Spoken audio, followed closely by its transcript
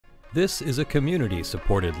This is a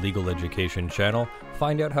community-supported legal education channel.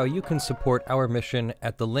 Find out how you can support our mission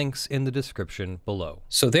at the links in the description below.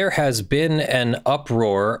 So there has been an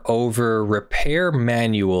uproar over repair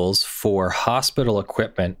manuals for hospital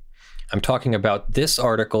equipment. I'm talking about this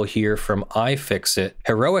article here from iFixit.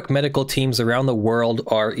 Heroic medical teams around the world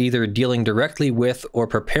are either dealing directly with or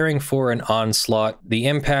preparing for an onslaught. The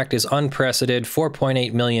impact is unprecedented.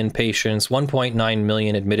 4.8 million patients, 1.9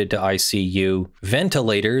 million admitted to ICU.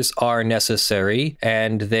 Ventilators are necessary,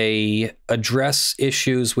 and they address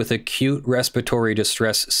issues with acute respiratory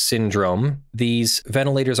distress syndrome. These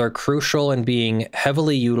ventilators are crucial and being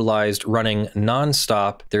heavily utilized, running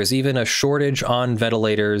nonstop. There's even a shortage on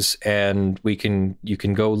ventilators, and you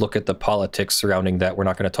can go look at the politics surrounding that. We're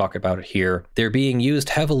not going to talk about it here. They're being used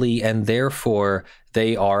heavily, and therefore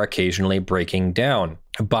they are occasionally breaking down.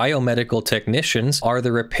 Biomedical technicians are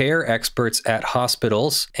the repair experts at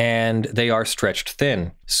hospitals, and they are stretched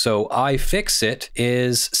thin. So iFixit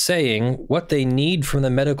is saying what they need from the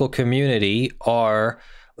medical community are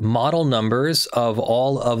model numbers of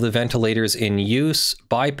all of the ventilators in use,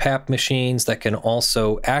 BiPAP machines that can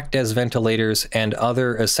also act as ventilators, and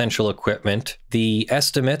other essential equipment. The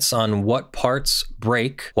estimates on what parts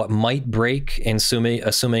break, what might break,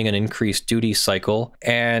 assuming an increased duty cycle,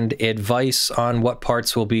 and advice on what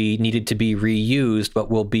parts will be needed to be reused but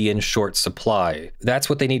will be in short supply. That's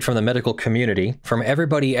what they need from the medical community. From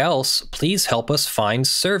everybody else, please help us find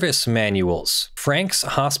service manuals. Frank's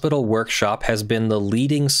Hospital Workshop has been the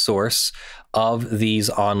leading source of these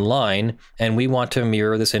online, and we want to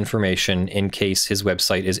mirror this information in case his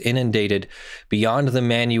website is inundated. Beyond the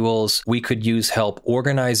manuals, we could use help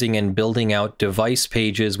organizing and building out device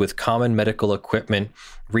pages with common medical equipment,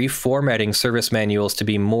 reformatting service manuals to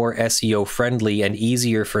be more SEO friendly and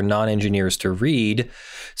easier for non-engineers to read,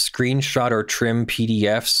 screenshot or trim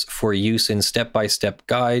PDFs for use in step-by-step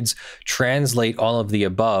guides, translate all of the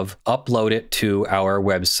above, upload it to our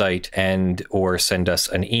website, and or send us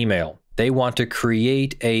an email. They want to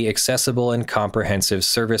create a accessible and comprehensive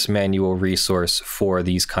service manual resource for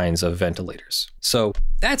these kinds of ventilators. So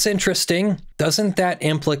that's interesting. Doesn't that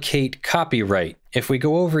implicate copyright? If we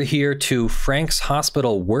go over here to Frank's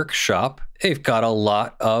Hospital Workshop, they've got a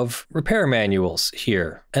lot of repair manuals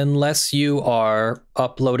here, unless you are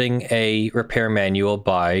uploading a repair manual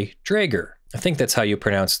by Draeger. I think that's how you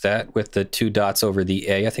pronounce that, with the 2 dots over the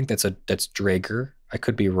A. I think that's Draeger. I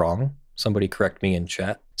could be wrong. Somebody correct me in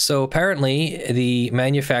chat. So apparently the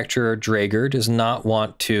manufacturer Draeger does not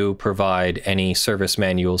want to provide any service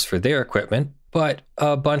manuals for their equipment, but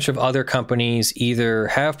a bunch of other companies either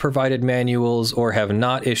have provided manuals or have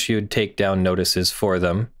not issued takedown notices for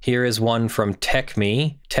them. Here is one from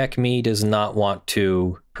TechMe. TechMe does not want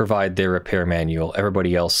to provide their repair manual.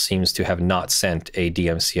 Everybody else seems to have not sent a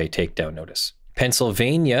DMCA takedown notice.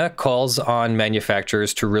 Pennsylvania calls on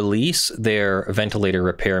manufacturers to release their ventilator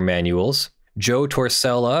repair manuals. Joe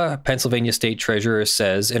Torsella, Pennsylvania State Treasurer,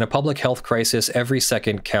 says, in a public health crisis, every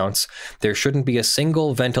second counts. There shouldn't be a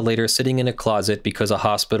single ventilator sitting in a closet because a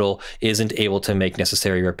hospital isn't able to make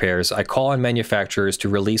necessary repairs. I call on manufacturers to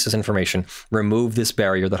release this information, remove this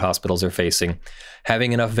barrier that hospitals are facing.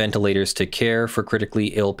 Having enough ventilators to care for critically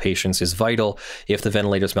ill patients is vital. If the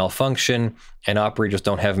ventilators malfunction and operators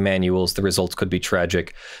don't have manuals, the results could be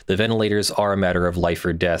tragic. The ventilators are a matter of life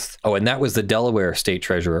or death. Oh, and that was the Delaware State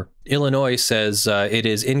Treasurer. Illinois says it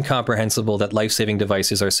is incomprehensible that life-saving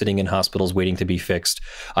devices are sitting in hospitals waiting to be fixed.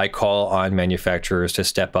 I call on manufacturers to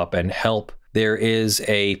step up and help. There is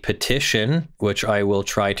a petition, which I will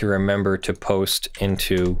try to remember to post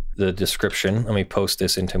into the description. Let me post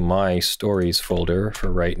this into my stories folder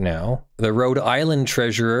for right now. The Rhode Island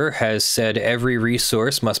Treasurer has said every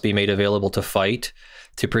resource must be made available to fight.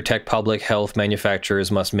 To protect public health,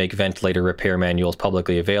 manufacturers must make ventilator repair manuals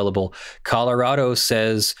publicly available. Colorado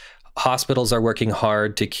says hospitals are working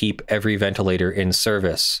hard to keep every ventilator in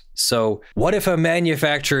service. So what if a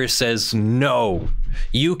manufacturer says, no,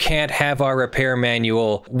 you can't have our repair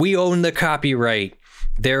manual. We own the copyright.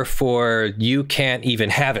 Therefore, you can't even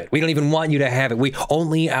have it. We don't even want you to have it.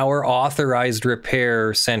 Only our authorized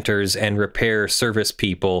repair centers and repair service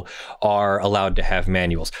people are allowed to have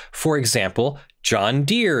manuals. For example, John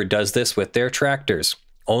Deere does this with their tractors.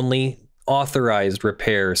 Only authorized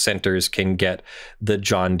repair centers can get the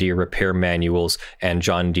John Deere repair manuals and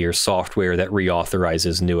John Deere software that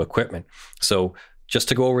reauthorizes new equipment. So just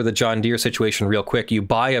to go over the John Deere situation real quick, you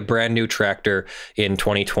buy a brand new tractor in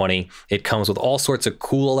 2020. It comes with all sorts of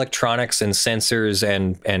cool electronics and sensors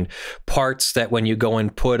and parts that when you go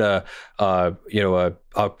and put a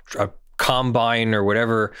combine or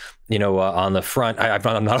whatever, on the front.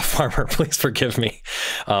 I'm not a farmer, please forgive me.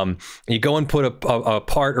 You go and put a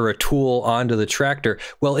part or a tool onto the tractor.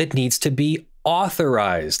 Well, it needs to be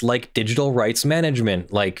authorized, like digital rights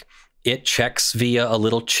management, like it checks via a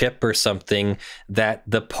little chip or something that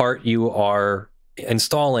the part you are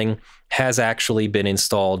installing has actually been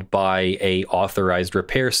installed by a authorized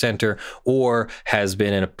repair center or has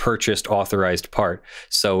been in a purchased authorized part.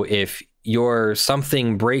 So if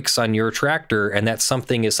something breaks on your tractor and that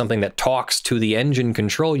something is something that talks to the engine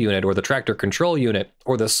control unit or the tractor control unit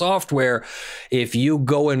or the software, if you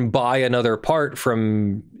go and buy another part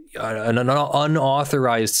from an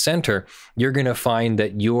unauthorized center, you're going to find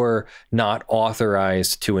that you're not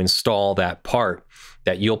authorized to install that part,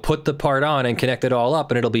 that you'll put the part on and connect it all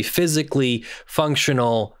up and it'll be physically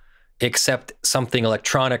functional, except something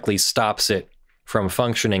electronically stops it from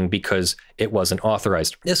functioning because it wasn't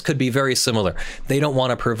authorized. This could be very similar. They don't want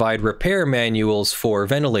to provide repair manuals for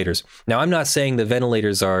ventilators. Now, I'm not saying the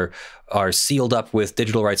ventilators are sealed up with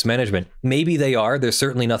digital rights management. Maybe they are. There's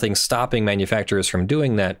certainly nothing stopping manufacturers from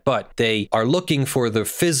doing that, but they are looking for the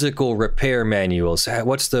physical repair manuals.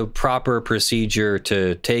 What's the proper procedure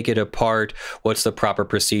to take it apart? What's the proper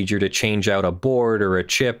procedure to change out a board or a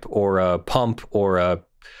chip or a pump or a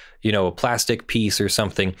plastic piece or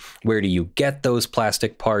something? Where do you get those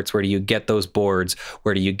plastic parts? Where do you get those boards?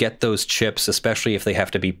 Where do you get those chips, especially if they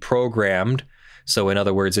have to be programmed? So in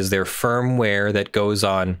other words, is there firmware that goes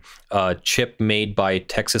on a chip made by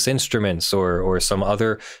Texas Instruments or some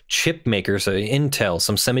other chip maker, so Intel,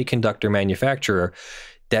 some semiconductor manufacturer,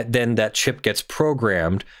 that then that chip gets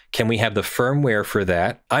programmed? Can we have the firmware for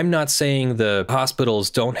that? I'm not saying the hospitals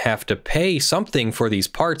don't have to pay something for these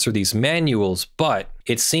parts or these manuals, but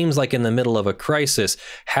it seems like in the middle of a crisis,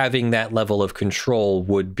 having that level of control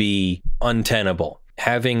would be untenable.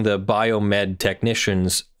 Having the biomed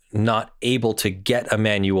technicians not able to get a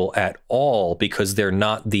manual at all because they're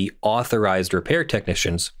not the authorized repair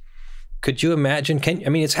technicians. Could you imagine?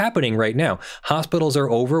 It's happening right now. Hospitals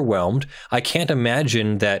are overwhelmed. I can't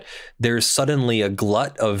imagine that there's suddenly a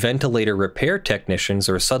glut of ventilator repair technicians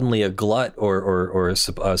or suddenly a glut or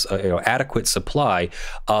adequate supply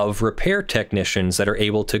of repair technicians that are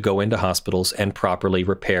able to go into hospitals and properly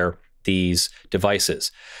repair these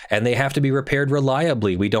devices. And they have to be repaired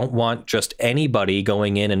reliably. We don't want just anybody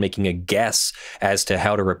going in and making a guess as to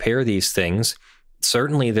how to repair these things.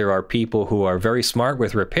 Certainly there are people who are very smart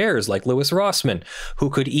with repairs, like Louis Rossmann, who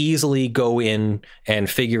could easily go in and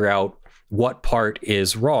figure out what part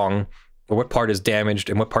is wrong or what part is damaged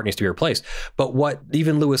and what part needs to be replaced. But what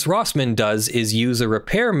even Louis Rossmann does is use a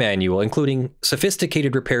repair manual, including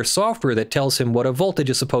sophisticated repair software that tells him what a voltage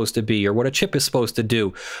is supposed to be or what a chip is supposed to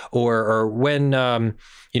do, or when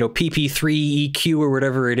PP3 EQ or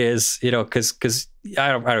whatever it is, because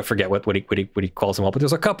I don't forget what he calls them all, but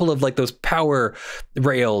there's a couple of like those power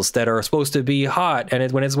rails that are supposed to be hot, and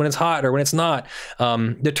when it's hot or when it's not,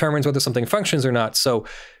 determines whether something functions or not. So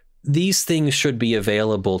these things should be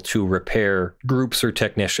available to repair groups or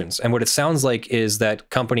technicians. And what it sounds like is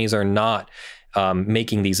that companies are not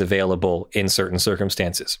making these available in certain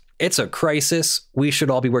circumstances. It's a crisis. We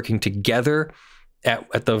should all be working together.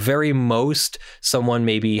 At the very most, someone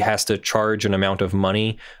maybe has to charge an amount of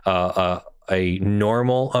money, a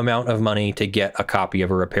normal amount of money to get a copy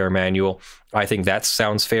of a repair manual. I think that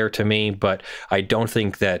sounds fair to me, but I don't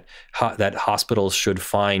think that that hospitals should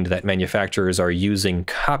find that manufacturers are using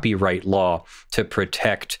copyright law to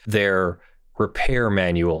protect their repair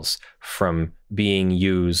manuals from being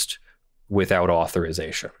used without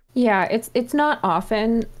authorization. Yeah, it's not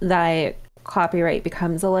often that copyright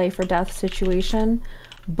becomes a life or death situation.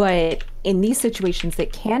 But in these situations,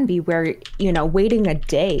 it can be where, waiting a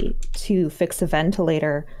day to fix a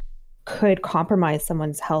ventilator could compromise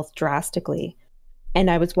someone's health drastically.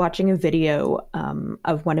 And I was watching a video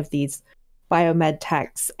of one of these biomed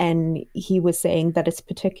techs, and he was saying that it's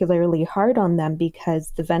particularly hard on them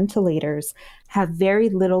because the ventilators have very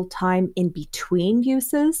little time in between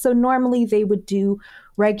uses. So normally they would do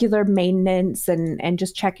regular maintenance and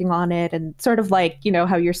just checking on it, and sort of like,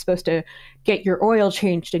 how you're supposed to get your oil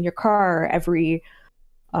changed in your car every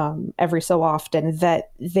so often,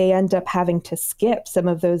 that they end up having to skip some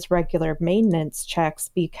of those regular maintenance checks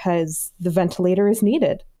because the ventilator is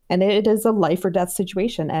needed. And it is a life or death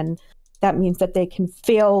situation. And that means that they can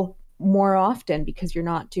fail more often because you're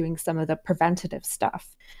not doing some of the preventative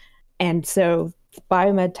stuff. And so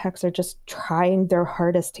biomed techs are just trying their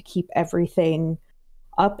hardest to keep everything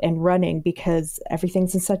up and running because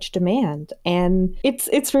everything's in such demand. And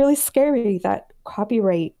it's really scary that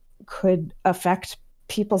copyright could affect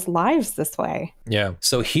people's lives this way. Yeah.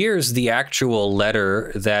 So here's the actual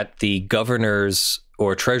letter that the governors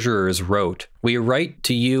or treasurers wrote. We write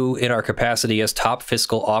to you in our capacity as top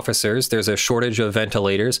fiscal officers. There's a shortage of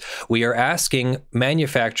ventilators. We are asking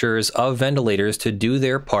manufacturers of ventilators to do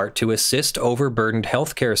their part to assist overburdened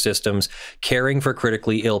healthcare systems caring for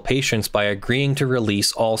critically ill patients by agreeing to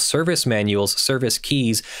release all service manuals, service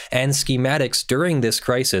keys, and schematics during this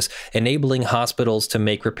crisis, enabling hospitals to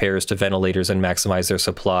make repairs to ventilators and maximize their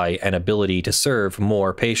supply and ability to serve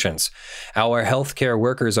more patients. Our healthcare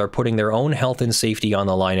workers are putting their own health and safety on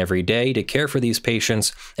the line every day to care for these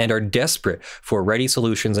patients and are desperate for ready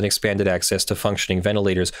solutions and expanded access to functioning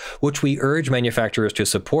ventilators, which we urge manufacturers to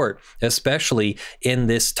support, especially in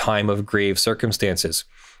this time of grave circumstances.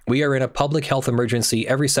 We are in a public health emergency.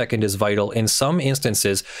 Every second is vital. In some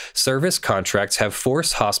instances, service contracts have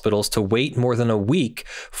forced hospitals to wait more than a week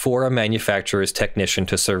for a manufacturer's technician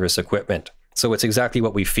to service equipment. So it's exactly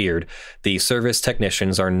what we feared. The service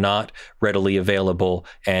technicians are not readily available,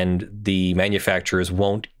 and the manufacturers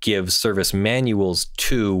won't give service manuals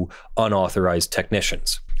to unauthorized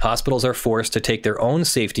technicians. Hospitals are forced to take their own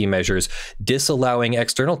safety measures, disallowing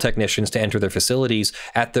external technicians to enter their facilities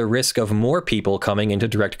at the risk of more people coming into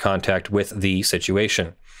direct contact with the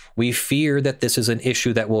situation. We fear that this is an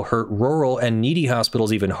issue that will hurt rural and needy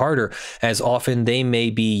hospitals even harder, as often they may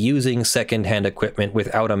be using secondhand equipment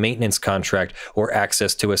without a maintenance contract or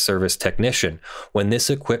access to a service technician. When this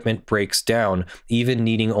equipment breaks down, even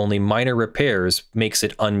needing only minor repairs makes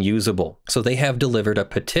it unusable. So they have delivered a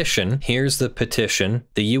petition. Here's the petition.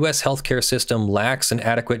 The U.S. healthcare system lacks an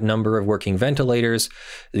adequate number of working ventilators.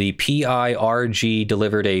 The PIRG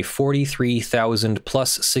delivered a 43,000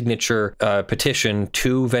 plus signature petition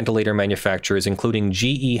to ventilator manufacturers, including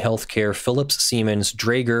GE Healthcare, Philips, Siemens,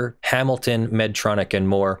 Draeger, Hamilton, Medtronic, and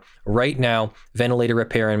more. Right now, ventilator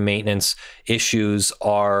repair and maintenance issues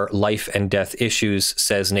are life and death issues,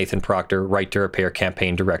 says Nathan Proctor, Right to Repair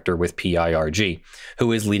campaign director with PIRG,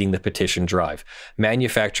 who is leading the petition drive.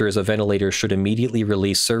 Manufacturers of ventilators should immediately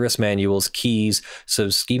release service manuals, keys,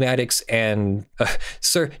 schematics, and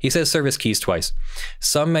he says service keys twice.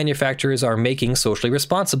 Some manufacturers are making socially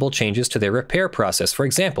responsible changes to their repair process. For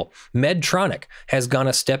example, Medtronic has gone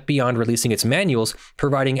a step beyond releasing its manuals,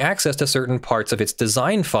 providing access to certain parts of its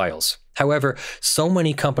design files. However, so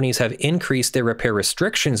many companies have increased their repair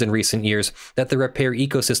restrictions in recent years that the repair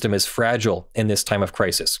ecosystem is fragile in this time of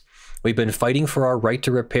crisis. We've been fighting for our right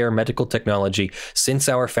to repair medical technology since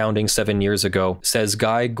our founding 7 years ago, says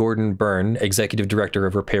Guy Gordon Byrne, executive director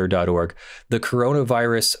of Repair.org. The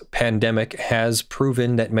coronavirus pandemic has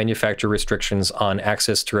proven that manufacturer restrictions on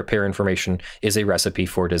access to repair information is a recipe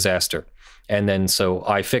for disaster. And then so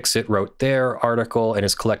iFixit wrote their article and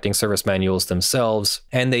is collecting service manuals themselves.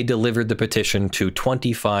 And they delivered the petition to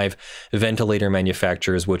 25 ventilator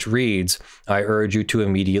manufacturers, which reads, I urge you to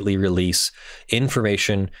immediately release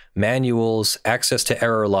information, manuals, access to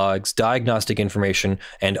error logs, diagnostic information,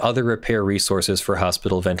 and other repair resources for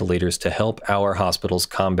hospital ventilators to help our hospitals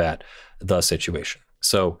combat the situation.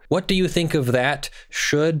 So what do you think of that?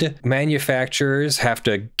 Should manufacturers have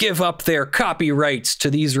to give up their copyrights to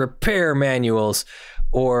these repair manuals?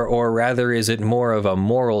 Or rather, is it more of a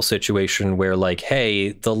moral situation where, like,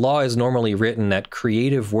 hey, the law is normally written that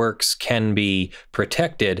creative works can be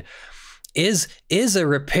protected. Is a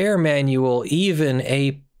repair manual even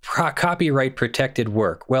a copyright protected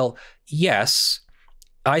work? Well, yes.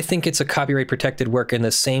 I think it's a copyright protected work in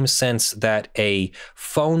the same sense that a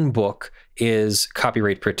phone book is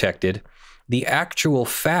copyright protected. The actual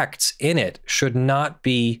facts in it should not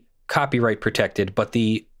be copyright protected, but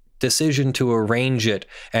the decision to arrange it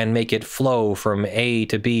and make it flow from A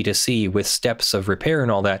to B to C with steps of repair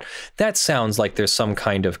and all that, that sounds like there's some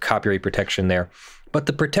kind of copyright protection there. But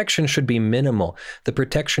the protection should be minimal. The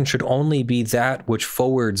protection should only be that which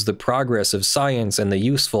forwards the progress of science and the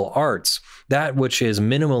useful arts, that which is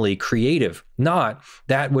minimally creative, not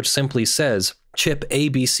that which simply says, chip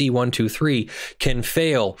ABC123 can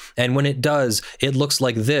fail, and when it does, it looks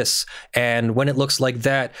like this, and when it looks like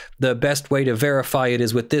that, the best way to verify it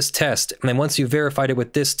is with this test, and once you've verified it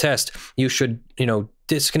with this test, you should,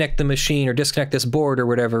 disconnect the machine or disconnect this board or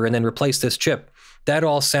whatever, and then replace this chip. That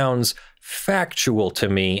all sounds factual to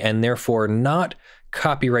me, and therefore not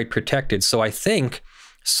copyright protected. So I think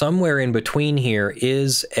somewhere in between here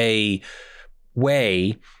is a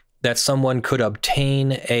way that someone could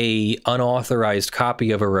obtain a unauthorized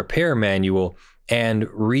copy of a repair manual and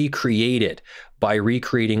recreate it by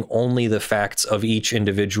recreating only the facts of each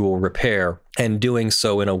individual repair and doing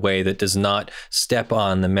so in a way that does not step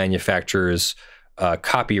on the manufacturer's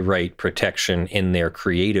copyright protection in their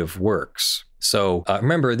creative works. So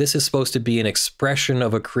remember, this is supposed to be an expression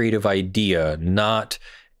of a creative idea, not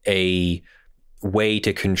a way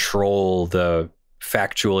to control the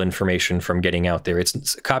factual information from getting out there.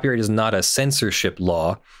 Copyright is not a censorship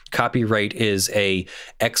law. Copyright is a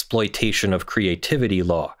exploitation of creativity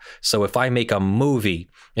law. So if I make a movie,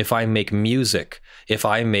 if I make music, if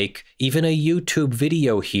I make even a YouTube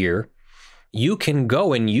video here, you can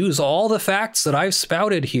go and use all the facts that I've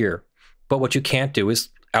spouted here. But what you can't do is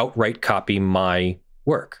outright copy my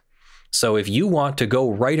work. So if you want to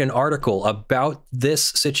go write an article about this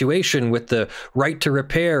situation with the right to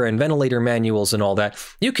repair and ventilator manuals and all that,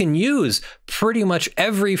 you can use pretty much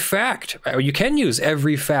every fact. You can use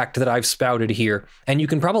every fact that I've spouted here, and you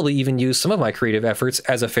can probably even use some of my creative efforts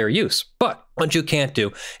as a fair use. But what you can't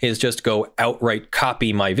do is just go outright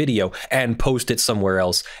copy my video and post it somewhere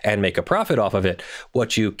else and make a profit off of it.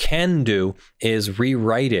 What you can do is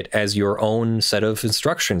rewrite it as your own set of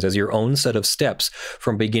instructions, as your own set of steps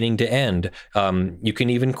from beginning to end. You can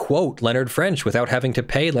even quote Leonard French without having to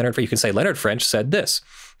pay Leonard. You can say Leonard French said this.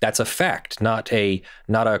 That's a fact, not a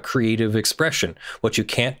creative expression. What you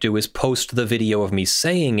can't do is post the video of me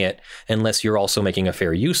saying it unless you're also making a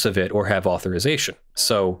fair use of it or have authorization.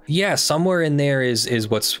 So yeah, somewhere in there is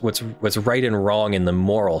what's right and wrong in the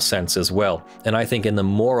moral sense as well. And I think in the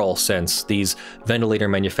moral sense, these ventilator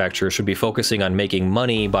manufacturers should be focusing on making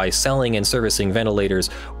money by selling and servicing ventilators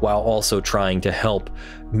while also trying to help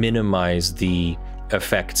minimize the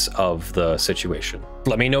effects of the situation.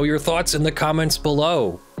 Let me know your thoughts in the comments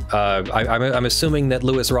below. I'm assuming that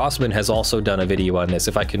Louis Rossman has also done a video on this.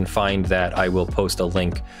 If I can find that, I will post a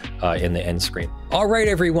link in the end screen. All right,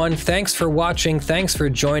 everyone. Thanks for watching. Thanks for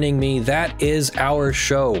joining me. That is our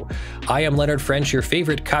show. I am Leonard French, your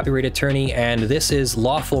favorite copyright attorney, and this is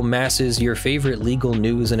Lawful Masses, your favorite legal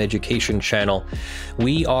news and education channel.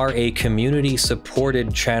 We are a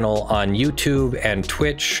community-supported channel on YouTube and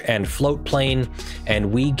Twitch and Floatplane,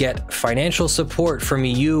 and we get financial support from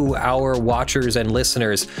you, our watchers and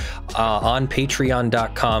listeners, on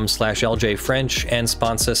patreon.com/ljfrench and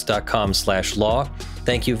sponsors.com/law.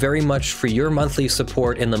 Thank you very much for your monthly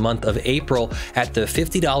support in the month of April at the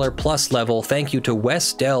 $50 plus level. Thank you to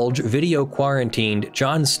Wes Delj, Video Quarantined,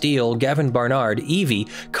 John Steele, Gavin Barnard, Eevi,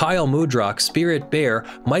 Kyle Mudrak, Spirit Bear,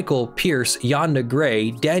 Michael Pearce, Jan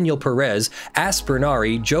Negrey, Daniel Perez,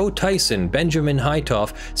 Aspernari, Joe Tyson, Benjamin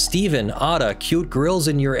Hitov, Stephen, Ottah, Cute Grills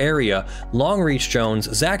in Your Area, Longreach Jones,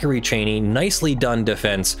 Zachary Chaney, Nicely Done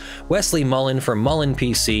Defense, Wesley Mullen from Mullen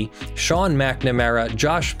PC, Sean McNamara,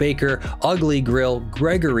 Josh Baker, Ugly Grill,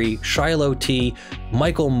 Gregory, Shielo T,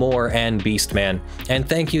 Michael Moore, and Beastman. And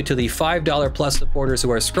thank you to the $5 plus supporters who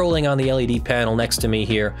are scrolling on the LED panel next to me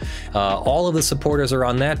here. All of the supporters are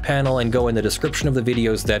on that panel and go in the description of the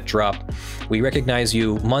videos that drop. We recognize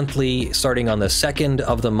you monthly, starting on the 2nd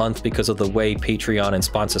of the month because of the way Patreon and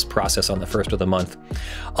sponsors process on the 1st of the month.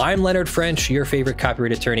 I'm Leonard French, your favorite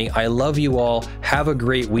copyright attorney. I love you all. Have a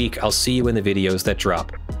great week. I'll see you in the videos that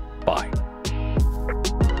drop. Bye.